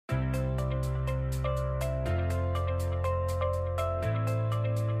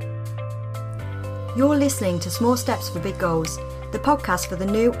You're listening to Small Steps for Big Goals, the podcast for the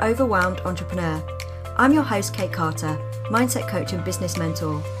new overwhelmed entrepreneur. I'm your host, Kate Carter, mindset coach and business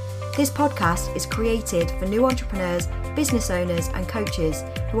mentor. This podcast is created for new entrepreneurs, business owners and coaches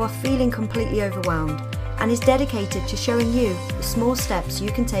who are feeling completely overwhelmed, and is dedicated to showing you the small steps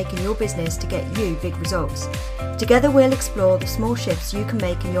you can take in your business to get you big results. Together we'll explore the small shifts you can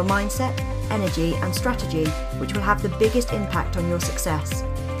make in your mindset, energy and strategy, which will have the biggest impact on your success.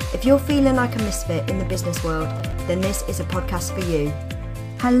 If you're feeling like a misfit in the business world, then this is a podcast for you.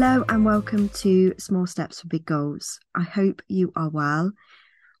 Hello and welcome to Small Steps for Big Goals. I hope you are well.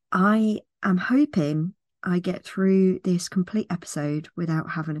 I am hoping I get through this complete episode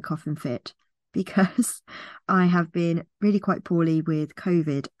without having a coughing fit, because I have been really quite poorly with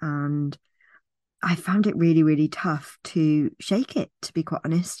COVID and I found it really tough to shake it, to be quite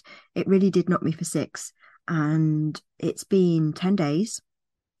honest. It really did knock me for six, and it's been 10 days.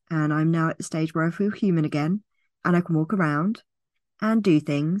 And I'm now at the stage where I feel human again and I can walk around and do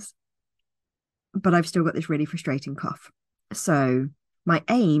things, but I've still got this really frustrating cough. So my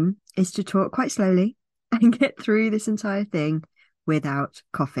aim is to talk quite slowly and get through this entire thing without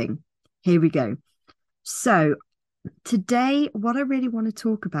coughing. Here we go. So today, what I really want to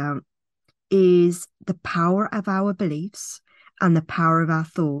talk about is the power of our beliefs and the power of our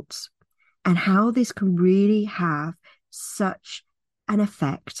thoughts, and how this can really have such an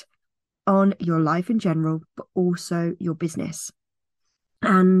effect on your life in general, but also your business.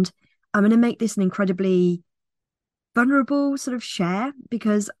 And I'm going to make this an incredibly vulnerable sort of share,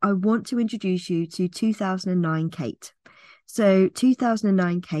 because I want to introduce you to 2009 Kate. So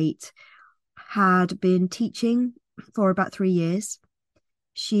 2009 Kate had been teaching for about 3 years.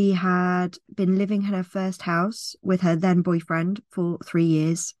 She had been living in her first house with her then boyfriend for 3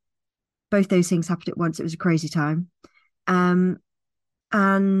 years. Both those things happened at once. It was a crazy time.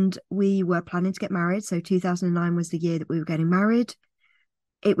 And we were planning to get married. So 2009 was the year that we were getting married.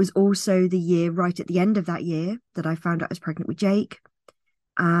 It was also the year right at the end of that year that I found out I was pregnant with Jake.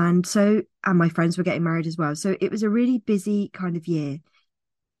 And my friends were getting married as well. So it was a really busy kind of year.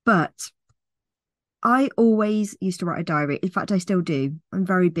 But I always used to write a diary. In fact, I still do. I'm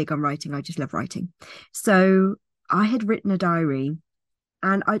very big on writing. I just love writing. So I had written a diary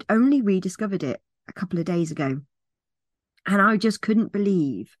and I'd only rediscovered it a couple of days ago. And I just couldn't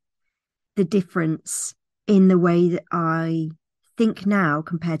believe the difference in the way that I think now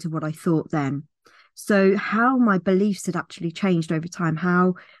compared to what I thought then. So how my beliefs had actually changed over time,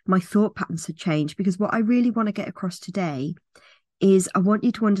 how my thought patterns had changed. Because what I really want to get across today is I want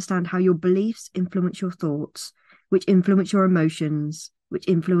you to understand how your beliefs influence your thoughts, which influence your emotions, which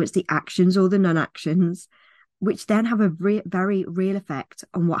influence the actions or the non-actions, which then have a very real effect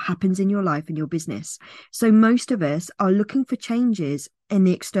on what happens in your life and your business. So most of us are looking for changes in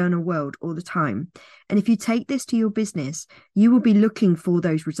the external world all the time. And if you take this to your business, you will be looking for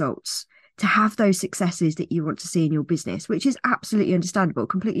those results, to have those successes that you want to see in your business, which is absolutely understandable,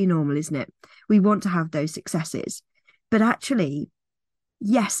 completely normal, isn't it? We want to have those successes. But actually,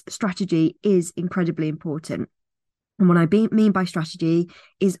 yes, strategy is incredibly important. And what I mean by strategy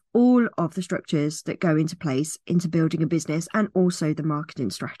is all of the structures that go into place into building a business, and also the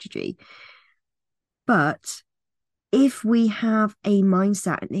marketing strategy. But if we have a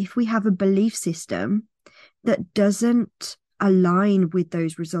mindset and if we have a belief system that doesn't align with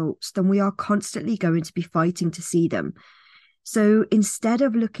those results, then we are constantly going to be fighting to see them. So instead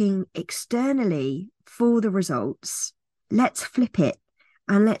of looking externally for the results, let's flip it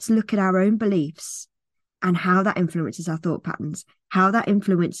and let's look at our own beliefs and how that influences our thought patterns, how that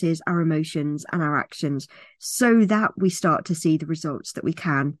influences our emotions and our actions, so that we start to see the results that we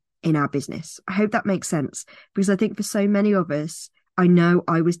can in our business. I hope that makes sense, because I think for so many of us, I know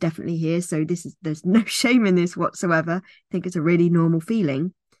I was definitely here, so there's no shame in this whatsoever. I think it's a really normal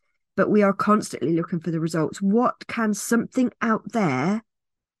feeling, but we are constantly looking for the results. What can something out there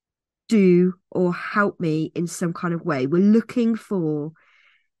do or help me in some kind of way? We're looking for,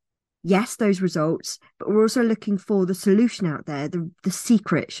 yes, those results, but we're also looking for the solution out there, the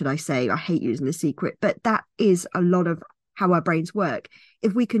secret, should I say. I hate using the secret, but that is a lot of how our brains work.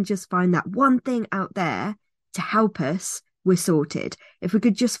 If we can just find that one thing out there to help us, we're sorted. If we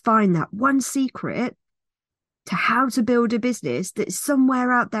could just find that one secret to how to build a business that's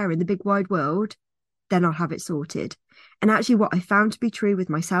somewhere out there in the big wide world, then I'll have it sorted. And actually what I found to be true with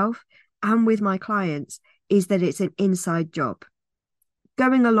myself and with my clients is that it's an inside job,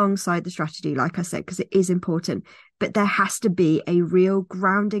 going alongside the strategy, like I said, because it is important, but there has to be a real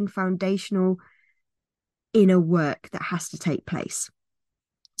grounding, foundational inner work that has to take place.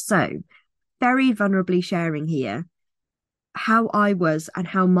 So very vulnerably sharing here, how I was and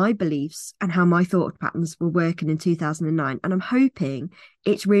how my beliefs and how my thought patterns were working in 2009. And I'm hoping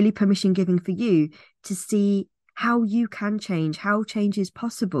it's really permission giving for you to see how you can change, how change is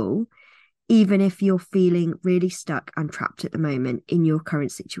possible, even if you're feeling really stuck and trapped at the moment in your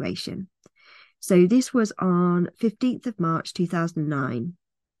current situation. So this was on 15th of March 2009.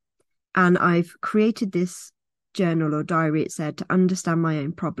 And I've created this journal or diary, it said, to understand my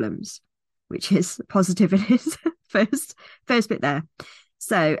own problems, which is positive. It is first bit there.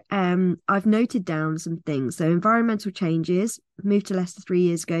 So I've noted down some things. So environmental changes, moved to Leicester 3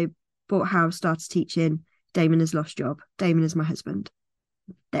 years ago, bought a house, started teaching. Damon has lost job. Damon is my husband.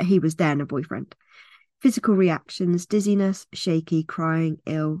 That he was then a boyfriend. Physical reactions, dizziness, shaky, crying,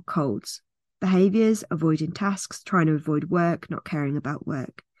 ill, colds. Behaviours, avoiding tasks, trying to avoid work, not caring about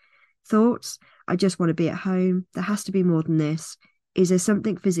work. Thoughts, I just want to be at home. There has to be more than this. Is there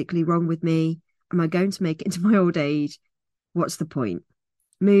something physically wrong with me? Am I going to make it into my old age? What's the point?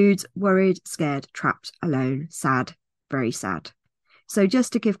 Moods, worried, scared, trapped, alone, sad, very sad. So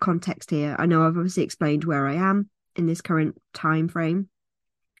just to give context here, I know I've obviously explained where I am in this current time frame,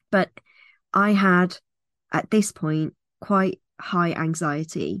 but I had at this point quite high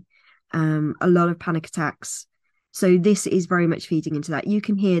anxiety, a lot of panic attacks. So this is very much feeding into that. You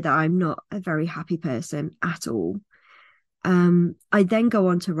can hear that I'm not a very happy person at all. I then go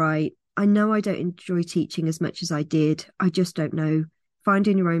on to write, I know I don't enjoy teaching as much as I did. I just don't know.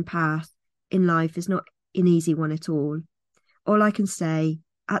 Finding your own path in life is not an easy one at all. All I can say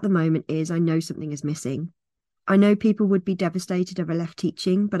at the moment is I know something is missing. I know people would be devastated if I left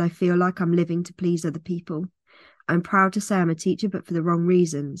teaching, but I feel like I'm living to please other people. I'm proud to say I'm a teacher, but for the wrong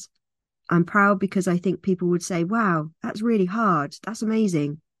reasons. I'm proud because I think people would say, wow, that's really hard. That's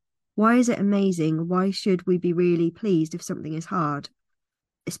amazing. Why is it amazing? Why should we be really pleased if something is hard,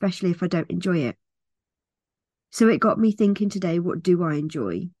 especially if I don't enjoy it? So it got me thinking today, what do I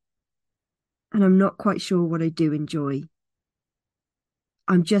enjoy? And I'm not quite sure what I do enjoy.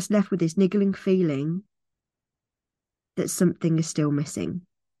 I'm just left with this niggling feeling that something is still missing.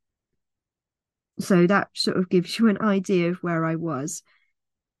 So that sort of gives you an idea of where I was.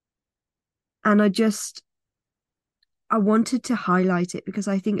 And I wanted to highlight it because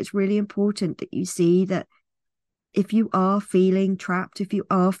I think it's really important that you see that if you are feeling trapped, if you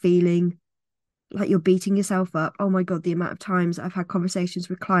are feeling like you're beating yourself up, oh my God, the amount of times I've had conversations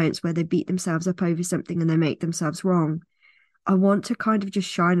with clients where they beat themselves up over something and they make themselves wrong. I want to kind of just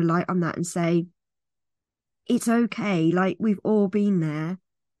shine a light on that and say, it's okay. Like we've all been there,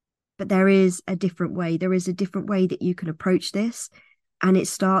 but there is a different way. There is a different way that you can approach this. And it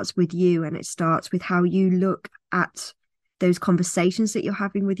starts with you, and it starts with how you look at those conversations that you're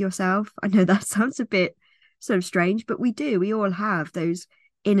having with yourself. I know that sounds a bit sort of strange, but we do. We all have those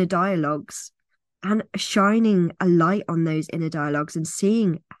inner dialogues, and shining a light on those inner dialogues and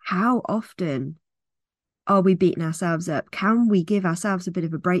seeing how often are we beating ourselves up? Can we give ourselves a bit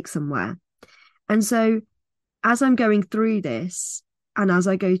of a break somewhere? And so as I'm going through this, and as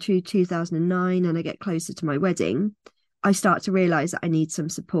I go through 2009 and I get closer to my wedding, I start to realize that I need some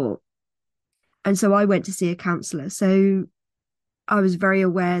support. And so I went to see a counselor. So I was very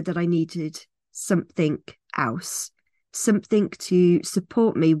aware that I needed something else, something to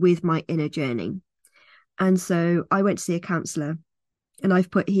support me with my inner journey. And so I went to see a counselor, and I've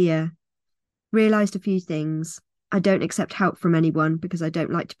put here, realized a few things. I don't accept help from anyone because I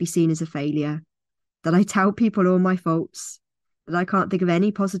don't like to be seen as a failure, that I tell people all my faults, that I can't think of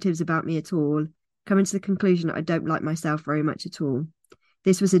any positives about me at all, coming to the conclusion that I don't like myself very much at all.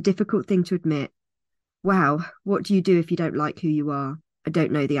 This was a difficult thing to admit. Wow, what do you do if you don't like who you are? I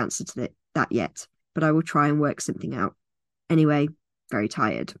don't know the answer to that yet, but I will try and work something out. Anyway, very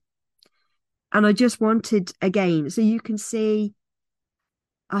tired. And I just wanted, again, so you can see,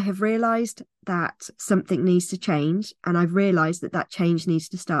 I have realised that something needs to change, and I've realised that that change needs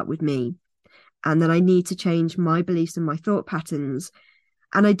to start with me, and that I need to change my beliefs and my thought patterns.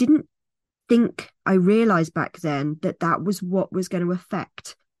 And I didn't think I realised back then that that was what was going to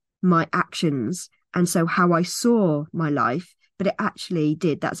affect my actions, and so how I saw my life, but it actually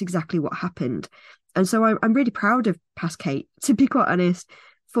did. That's exactly what happened. And so I'm really proud of past Kate, to be quite honest,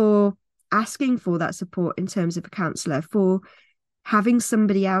 for asking for that support in terms of a counsellor, for having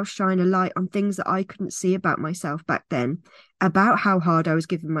somebody else shine a light on things that I couldn't see about myself back then, about how hard I was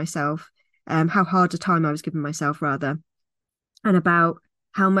giving myself, how hard a time I was giving myself rather, and about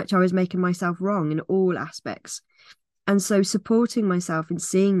how much I was making myself wrong in all aspects. And so supporting myself and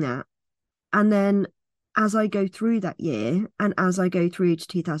seeing that. And then as I go through that year, and as I go through to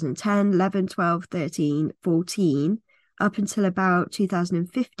 2010, 11, 12, 13, 14, up until about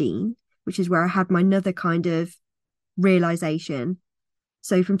 2015, which is where I had my another kind of realization.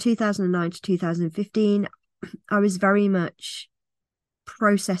 So from 2009 to 2015, I was very much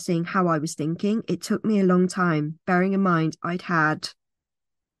processing how I was thinking. It took me a long time, bearing in mind I'd had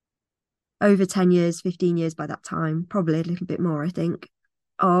over 10 years, 15 years by that time, probably a little bit more, I think,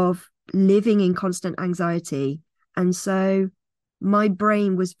 of living in constant anxiety. And so my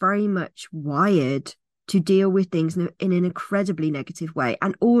brain was very much wired to deal with things in an incredibly negative way.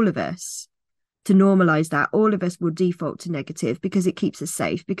 And all of us, to normalize that, all of us will default to negative because it keeps us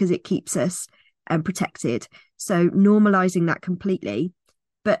safe, because it keeps us protected. So normalizing that completely,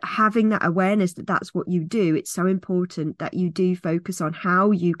 but having that awareness that that's what you do, it's so important that you do focus on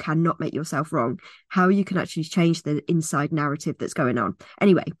how you cannot make yourself wrong, how you can actually change the inside narrative that's going on.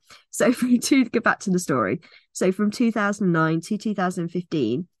 Anyway, so to get back to the story, so from 2009 to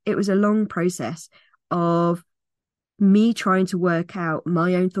 2015, it was a long process of me trying to work out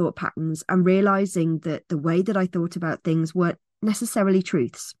my own thought patterns and realizing that the way that I thought about things weren't necessarily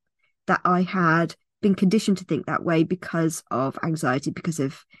truths, that I had been conditioned to think that way because of anxiety, because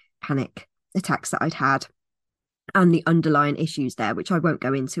of panic attacks that I'd had, and the underlying issues there, which I won't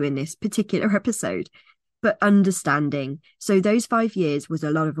go into in this particular episode, but understanding. So those 5 years was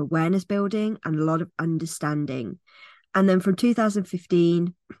a lot of awareness building and a lot of understanding. And then from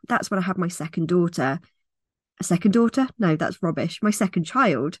 2015, that's when I had my second daughter. A second daughter? No, that's rubbish. My second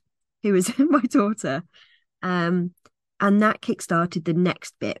child, who is my daughter. And that kickstarted the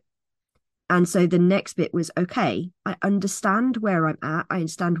next bit. And so the next bit was, okay, I understand where I'm at. I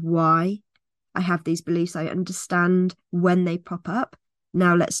understand why I have these beliefs. I understand when they pop up.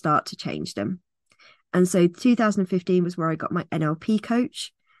 Now let's start to change them. And so 2015 was where I got my NLP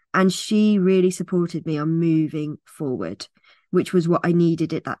coach, and she really supported me on moving forward, which was what I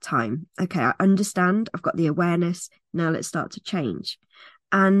needed at that time. Okay, I understand. I've got the awareness. Now let's start to change.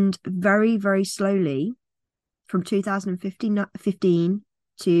 And very, very slowly from 2015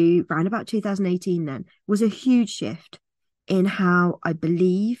 to around about 2018 then was a huge shift in how I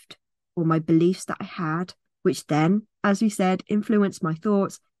believed, or my beliefs that I had, which then, as we said, influenced my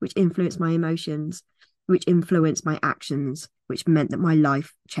thoughts, which influenced my emotions, which influenced my actions, which meant that my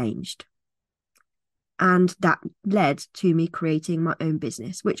life changed. And that led to me creating my own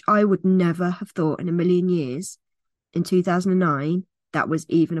business, which I would never have thought in a million years in 2009 that was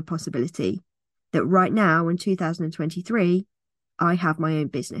even a possibility. That right now in 2023, I have my own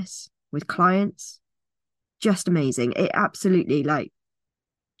business with clients. Just amazing. It absolutely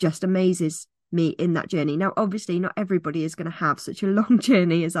just amazes me in that journey. Now, obviously, not everybody is going to have such a long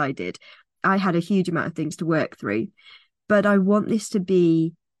journey as I did. I had a huge amount of things to work through, but I want this to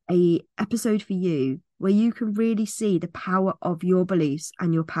be a episode for you where you can really see the power of your beliefs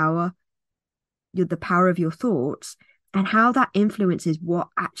and the power of your thoughts, and how that influences what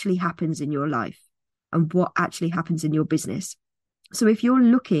actually happens in your life and what actually happens in your business. So if you're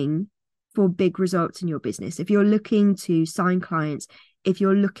looking for big results in your business, if you're looking to sign clients, if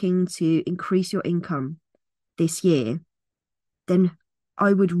you're looking to increase your income this year, then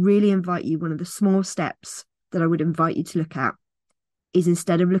I would really invite you, one of the small steps that I would invite you to look at is,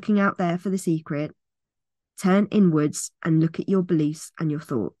 instead of looking out there for the secret, turn inwards and look at your beliefs and your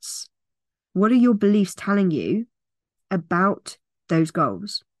thoughts. What are your beliefs telling you about those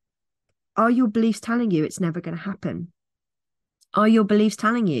goals? Are your beliefs telling you it's never going to happen? Are your beliefs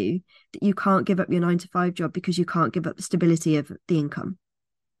telling you that you can't give up your 9-to-5 job because you can't give up the stability of the income?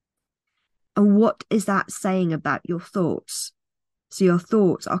 And what is that saying about your thoughts? So your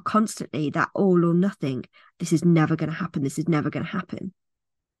thoughts are constantly that all or nothing. This is never going to happen. This is never going to happen.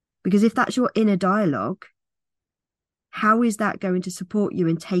 Because if that's your inner dialogue, how is that going to support you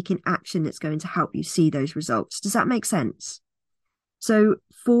in taking action that's going to help you see those results? Does that make sense? So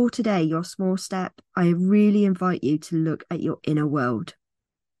for today, your small step, I really invite you to look at your inner world.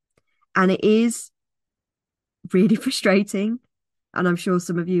 And it is really frustrating. And I'm sure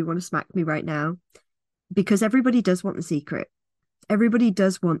some of you want to smack me right now, because everybody does want the secret. Everybody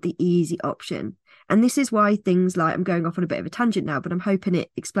does want the easy option. And this is why things like, I'm going off on a bit of a tangent now, but I'm hoping it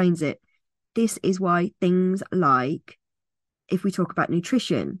explains it. This is why things like, if we talk about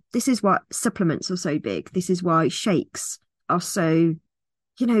nutrition, this is why supplements are so big. This is why shakes are so,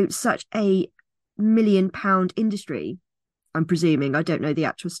 such a £1 million industry. I'm presuming, I don't know the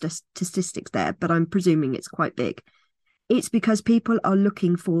actual statistics there, but I'm presuming it's quite big. It's because people are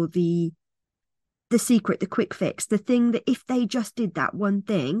looking for the secret, the quick fix, the thing that if they just did that one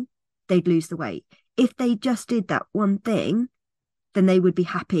thing, they'd lose the weight. If they just did that one thing, then they would be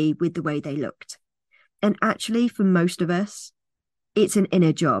happy with the way they looked. And actually, for most of us, it's an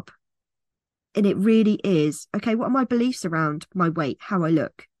inner job. And it really is, okay, what are my beliefs around my weight, how I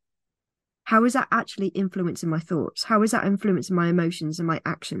look? How is that actually influencing my thoughts? How is that influencing my emotions and my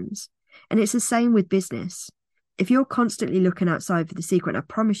actions? And it's the same with business. If you're constantly looking outside for the secret, I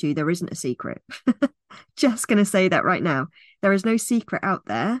promise you there isn't a secret. Just going to say that right now. There is no secret out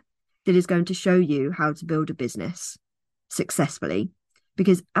there that is going to show you how to build a business successfully,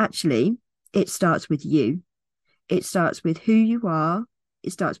 because actually it starts with you. It starts with who you are.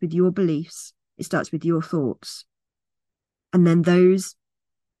 It starts with your beliefs. It starts with your thoughts. And then those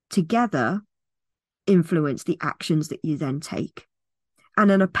together influence the actions that you then take. And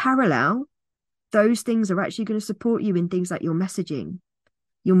in a parallel, those things are actually going to support you in things like your messaging,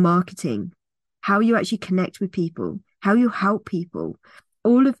 your marketing, how you actually connect with people, how you help people.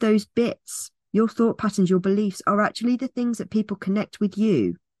 All of those bits, your thought patterns, your beliefs are actually the things that people connect with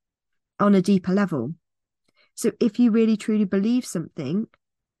you on a deeper level. So if you really truly believe something,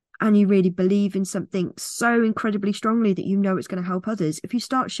 and you really believe in something so incredibly strongly that you know it's going to help others, if you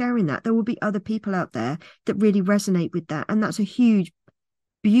start sharing that, there will be other people out there that really resonate with that. And that's a huge,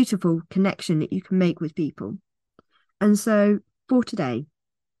 beautiful connection that you can make with people. And so for today,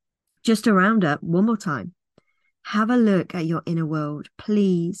 just to round up one more time, have a look at your inner world,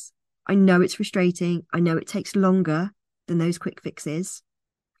 please. I know it's frustrating. I know it takes longer than those quick fixes.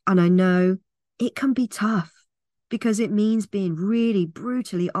 And I know it can be tough, because it means being really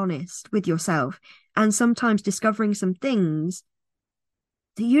brutally honest with yourself and sometimes discovering some things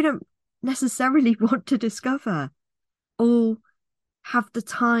that you don't necessarily want to discover or have the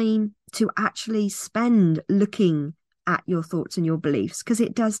time to actually spend looking at your thoughts and your beliefs, because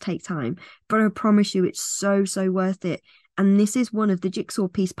it does take time. But I promise you, it's so, so worth it. And this is one of the jigsaw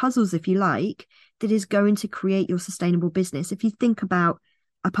piece puzzles, if you like, that is going to create your sustainable business. If you think about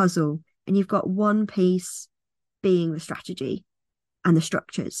a puzzle and you've got one piece being the strategy and the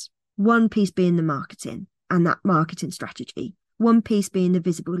structures, one piece being the marketing and that marketing strategy, one piece being the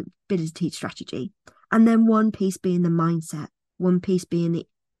visibility strategy, and then one piece being the mindset, one piece being the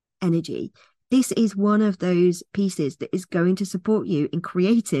energy. This is one of those pieces that is going to support you in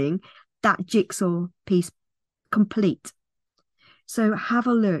creating that jigsaw piece complete. So have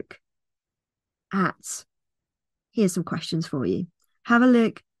a look at, here's some questions for you. Have a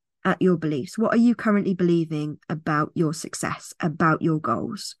look at your beliefs. What are you currently believing about your success, about your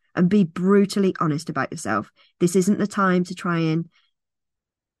goals? And be brutally honest about yourself. This isn't the time to try and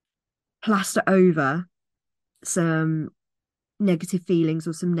plaster over some negative feelings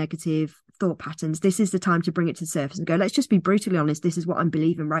or some negative thought patterns. This is the time to bring it to the surface and go, let's just be brutally honest. This is what I'm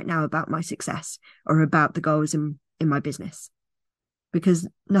believing right now about my success or about the goals in my business. Because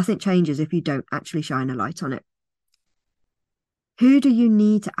nothing changes if you don't actually shine a light on it. Who do you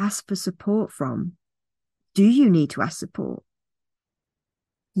need to ask for support from? Do you need to ask support?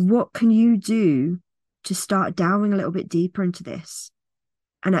 What can you do to start delving a little bit deeper into this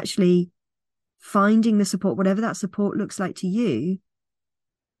and actually finding the support, whatever that support looks like to you,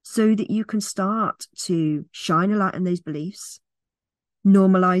 so that you can start to shine a light on those beliefs,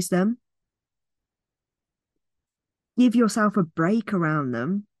 normalize them, give yourself a break around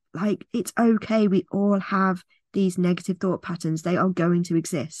them. Like, it's okay. We all have these negative thought patterns. They are going to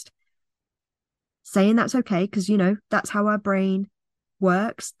exist. Saying that's okay, because, you know, that's how our brain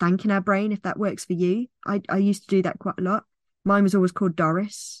works. Thanking our brain if that works for you. I used to do that quite a lot. Mine was always called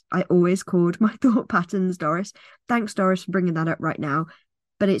Doris. I always called my thought patterns Doris. Thanks, Doris, for bringing that up right now.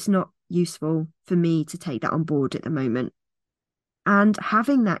 But it's not useful for me to take that on board at the moment. And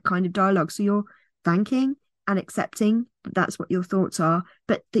having that kind of dialogue. So you're thanking and accepting that that's what your thoughts are,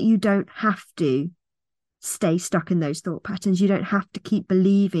 but that you don't have to stay stuck in those thought patterns. You don't have to keep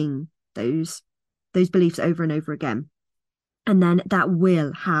believing those beliefs over and over again. And then that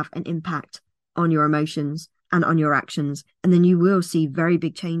will have an impact on your emotions and on your actions. And then you will see very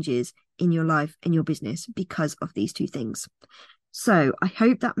big changes in your life and your business because of these two things. So I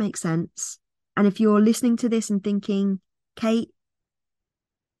hope that makes sense. And if you're listening to this and thinking, Kate,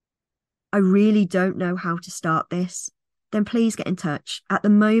 I really don't know how to start this, then please get in touch. At the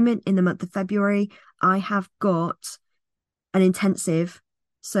moment, in the month of February, I have got an intensive.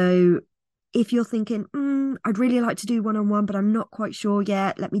 So if you're thinking, I'd really like to do one-on-one, but I'm not quite sure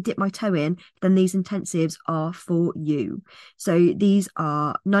yet, let me dip my toe in, then these intensives are for you. So these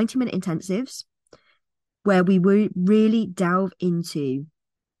are 90-minute intensives where we will really delve into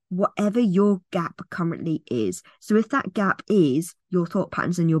whatever your gap currently is. So if that gap is your thought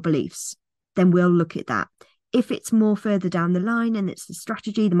patterns and your beliefs, then we'll look at that. If it's more further down the line and it's the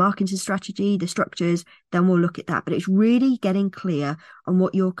strategy, the marketing strategy, the structures, then we'll look at that. But it's really getting clear on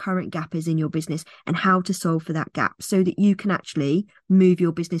what your current gap is in your business and how to solve for that gap so that you can actually move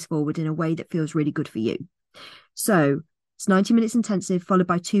your business forward in a way that feels really good for you. So It's 90 minutes intensive followed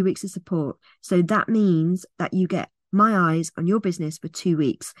by 2 weeks of support. So that means that you get my eyes on your business for 2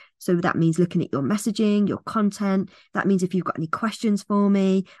 weeks. So that means looking at your messaging, your content. That means if you've got any questions for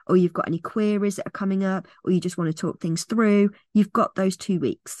me, or you've got any queries that are coming up, or you just want to talk things through, you've got those 2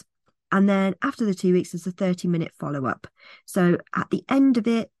 weeks. And then after the 2 weeks, there's a 30-minute follow-up. So at the end of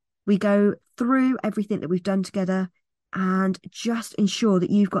it, we go through everything that we've done together and just ensure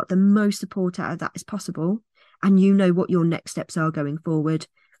that you've got the most support out of that as possible, and you know what your next steps are going forward.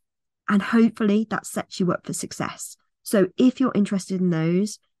 And hopefully that sets you up for success. So if you're interested in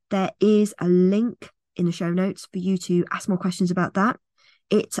those, there is a link in the show notes for you to ask more questions about that.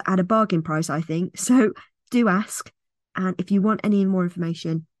 It's at a bargain price, I think. So do ask. And if you want any more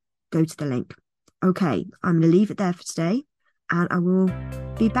information, go to the link. Okay, I'm going to leave it there for today. And I will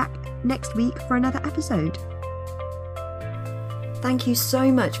be back next week for another episode. Thank you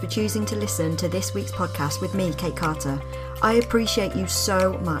so much for choosing to listen to this week's podcast with me, Kate Carter. I appreciate you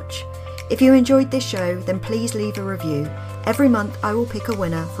so much. If you enjoyed this show, then please leave a review. Every month I will pick a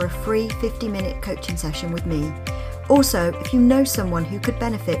winner for a free 50-minute coaching session with me. Also, if you know someone who could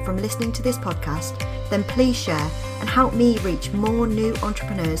benefit from listening to this podcast, then please share and help me reach more new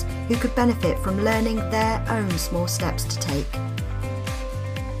entrepreneurs who could benefit from learning their own small steps to take.